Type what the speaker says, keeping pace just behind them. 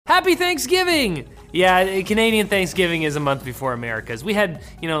Happy Thanksgiving! Yeah, Canadian Thanksgiving is a month before America's. We had,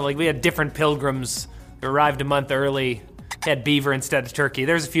 we had different pilgrims who arrived a month early, had beaver instead of turkey.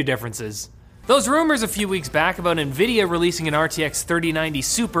 There's a few differences. Those rumors a few weeks back about NVIDIA releasing an RTX 3090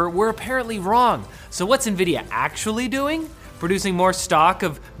 Super were apparently wrong. So what's NVIDIA actually doing? Producing more stock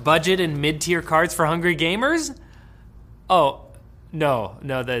of budget and mid-tier cards for hungry gamers? Oh, no,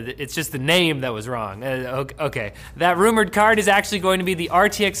 it's just the name that was wrong. Okay, that rumored card is actually going to be the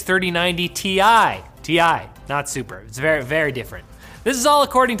RTX 3090 Ti, not Super. It's very, very different. This is all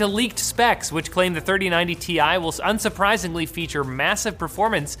according to leaked specs, which claim the 3090 Ti will unsurprisingly feature massive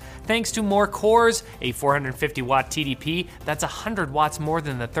performance thanks to more cores, a 450-watt TDP that's 100 watts more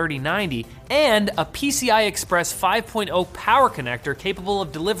than the 3090, and a PCI Express 5.0 power connector capable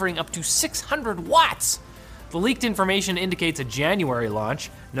of delivering up to 600 watts. The leaked information indicates a January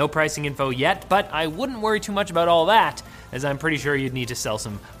launch. No pricing info yet, but I wouldn't worry too much about all that, as I'm pretty sure you'd need to sell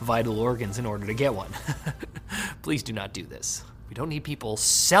some vital organs in order to get one. Please do not do this. We don't need people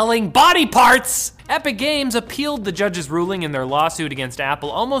selling body parts! Epic Games appealed the judge's ruling in their lawsuit against Apple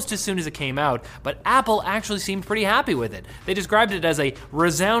almost as soon as it came out, but Apple actually seemed pretty happy with it. They described it as a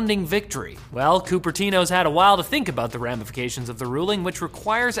resounding victory. Well, Cupertino's had a while to think about the ramifications of the ruling, which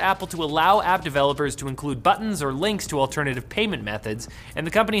requires Apple to allow app developers to include buttons or links to alternative payment methods, and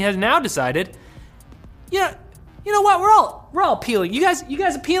the company has now decided, you know what, we're all appealing. You guys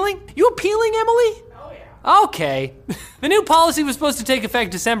appealing? You appealing, Emily? Okay. The new policy was supposed to take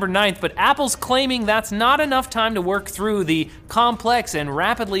effect December 9th, but Apple's claiming that's not enough time to work through the complex and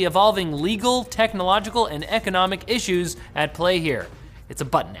rapidly evolving legal, technological, and economic issues at play here. It's a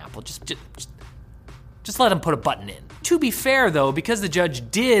button, Apple. Just let them put a button in. To be fair though, because the judge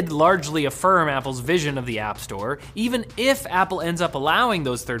did largely affirm Apple's vision of the App Store, even if Apple ends up allowing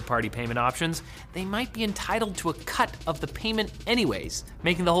those third-party payment options, they might be entitled to a cut of the payment anyways,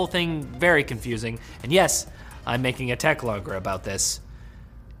 making the whole thing very confusing. And yes, I'm making a tech logger about this.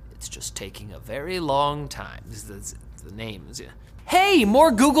 It's just taking a very long time. The name is... Hey,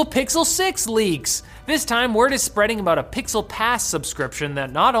 more Google Pixel 6 leaks! This time, word is spreading about a Pixel Pass subscription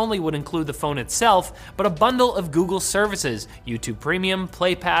that not only would include the phone itself, but a bundle of Google services, YouTube Premium,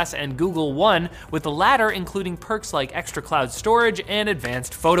 Play Pass, and Google One, with the latter including perks like extra cloud storage and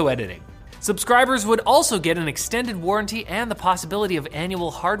advanced photo editing. Subscribers would also get an extended warranty and the possibility of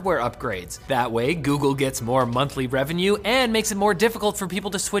annual hardware upgrades. That way, Google gets more monthly revenue and makes it more difficult for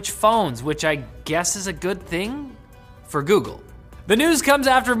people to switch phones, which I guess is a good thing for Google. The news comes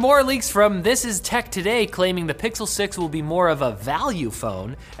after more leaks from This Is Tech Today claiming the Pixel 6 will be more of a value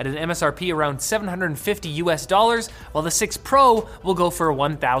phone at an MSRP around $750 while the 6 Pro will go for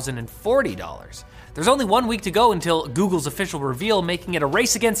 $1,040. There's only 1 week to go until Google's official reveal, making it a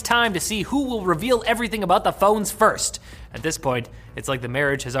race against time to see who will reveal everything about the phones first. At this point, it's like the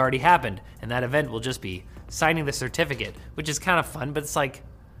marriage has already happened, and that event will just be signing the certificate, which is kind of fun, but it's like...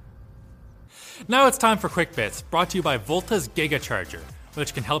 Now it's time for Quick Bits, brought to you by Volta's Giga Charger,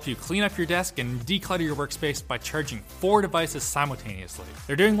 which can help you clean up your desk and declutter your workspace by charging 4 devices simultaneously.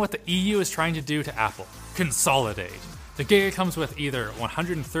 They're doing what the EU is trying to do to Apple: consolidate. The Giga comes with either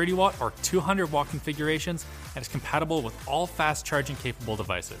 130 watt or 200 watt configurations and is compatible with all fast charging capable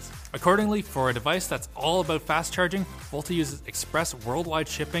devices. Accordingly, for a device that's all about fast charging, Volta uses express worldwide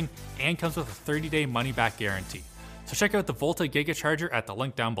shipping and comes with a 30-day money-back guarantee. So check out the Volta Giga Charger at the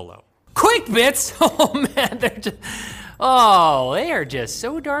link down below. Quick bits? Oh man, they are just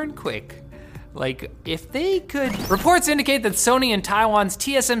so darn quick. Like, if they could... Reports indicate that Sony and Taiwan's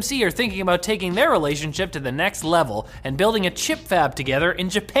TSMC are thinking about taking their relationship to the next level and building a chip fab together in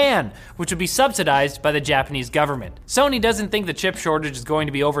Japan, which would be subsidized by the Japanese government. Sony doesn't think the chip shortage is going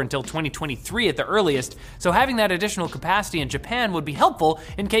to be over until 2023 at the earliest, so having that additional capacity in Japan would be helpful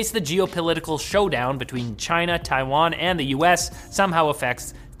in case the geopolitical showdown between China, Taiwan, and the US somehow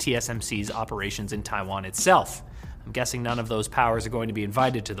affects TSMC's operations in Taiwan itself. I'm guessing none of those powers are going to be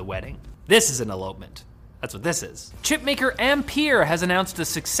invited to the wedding. This is an elopement. That's what this is. Chipmaker Ampere has announced a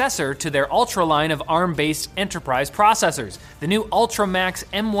successor to their Ultra line of ARM-based enterprise processors. The new Ultramax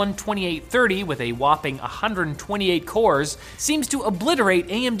M12830 with a whopping 128 cores seems to obliterate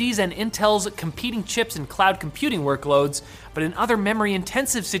AMD's and Intel's competing chips in cloud computing workloads, but in other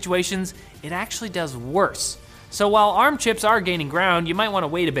memory-intensive situations, it actually does worse. So while ARM chips are gaining ground, you might want to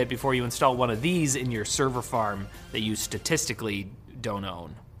wait a bit before you install one of these in your server farm that you statistically don't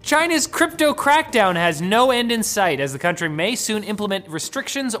own. China's crypto crackdown has no end in sight, as the country may soon implement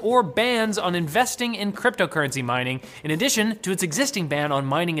restrictions or bans on investing in cryptocurrency mining, in addition to its existing ban on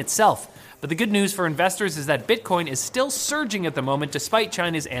mining itself. But the good news for investors is that Bitcoin is still surging at the moment despite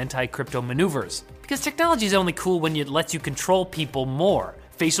China's anti-crypto maneuvers. Because technology is only cool when it lets you control people more.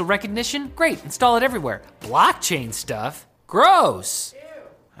 Facial recognition? Great, install it everywhere. Blockchain stuff? Gross.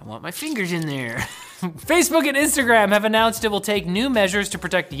 I want my fingers in there. Facebook and Instagram have announced it will take new measures to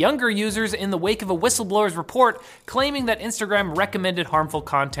protect younger users in the wake of a whistleblower's report claiming that Instagram recommended harmful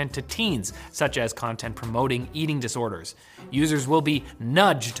content to teens, such as content promoting eating disorders. Users will be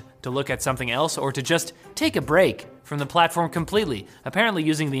nudged to look at something else or to just take a break from the platform completely, apparently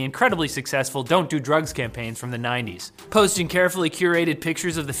using the incredibly successful Don't Do Drugs campaigns from the 90s. Posting carefully curated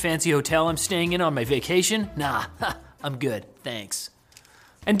pictures of the fancy hotel I'm staying in on my vacation? Nah, I'm good, thanks.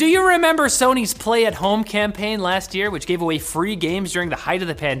 And do you remember Sony's Play at Home campaign last year, which gave away free games during the height of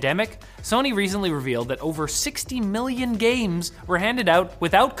the pandemic? Sony recently revealed that over 60 million games were handed out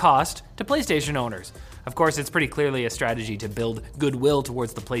without cost to PlayStation owners. Of course, it's pretty clearly a strategy to build goodwill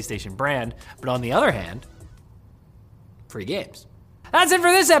towards the PlayStation brand, but on the other hand, free games. That's it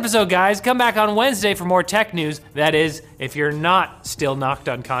for this episode, guys. Come back on Wednesday for more tech news. That is, if you're not still knocked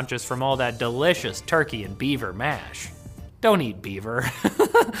unconscious from all that delicious turkey and beaver mash. Don't eat beaver.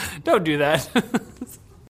 Don't do that.